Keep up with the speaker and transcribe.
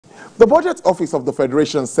The Budget Office of the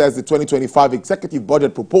Federation says the 2025 executive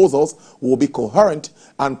budget proposals will be coherent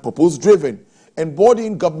and purpose-driven,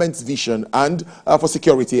 embodying government's vision and for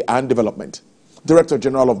security and development. Director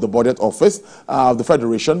General of the Budget Office of the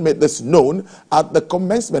Federation made this known at the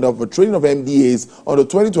commencement of a training of MDAs on the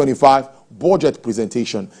 2025 budget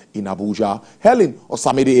presentation in Abuja. Helen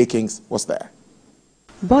Osamide Akins was there.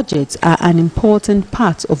 Budgets are an important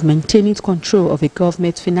part of maintaining control of a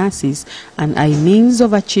government's finances and are a means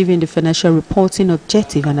of achieving the financial reporting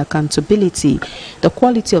objective and accountability. The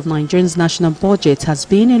quality of Nigeria's national budget has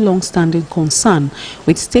been a long-standing concern,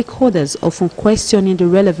 with stakeholders often questioning the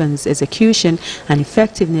relevance, execution and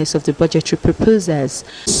effectiveness of the budgetary proposals.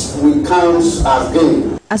 We count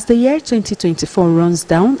again. As the year 2024 runs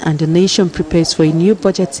down and the nation prepares for a new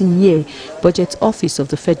budgeting year, Budget Office of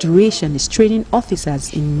the Federation is training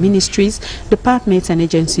officers in ministries, departments and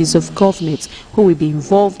agencies of government who will be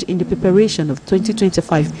involved in the preparation of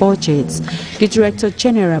 2025 budgets. The Director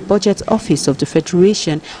General Budget Office of the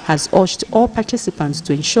Federation has urged all participants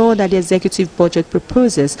to ensure that the executive budget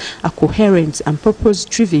proposals are coherent and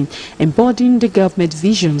purpose-driven, embodying the government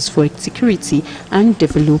visions for security and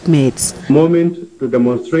development. Moment to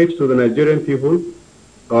demonstrate to the Nigerian people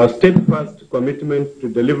our steadfast commitment to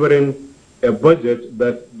delivering a budget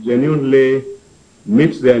that genuinely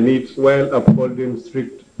meets their needs while upholding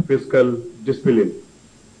strict fiscal discipline.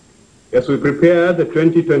 As we prepare the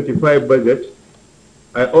 2025 budget,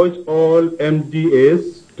 I urge all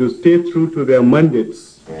MDAs to stay true to their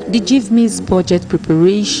mandates. The GIVMI's budget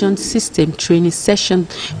preparation system training session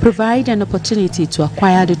provide an opportunity to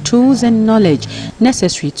acquire the tools and knowledge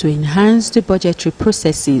necessary to enhance the budgetary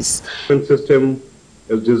processes. The system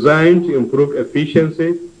is designed to improve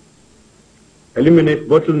efficiency, eliminate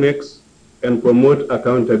bottlenecks, and promote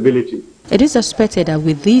accountability. It is expected that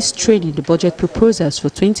with this training, the budget proposals for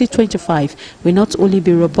 2025 will not only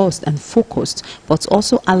be robust and focused, but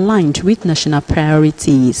also aligned with national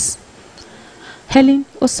priorities. Helen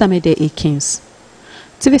Osamide Akins,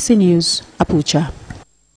 TVC News, Abuja.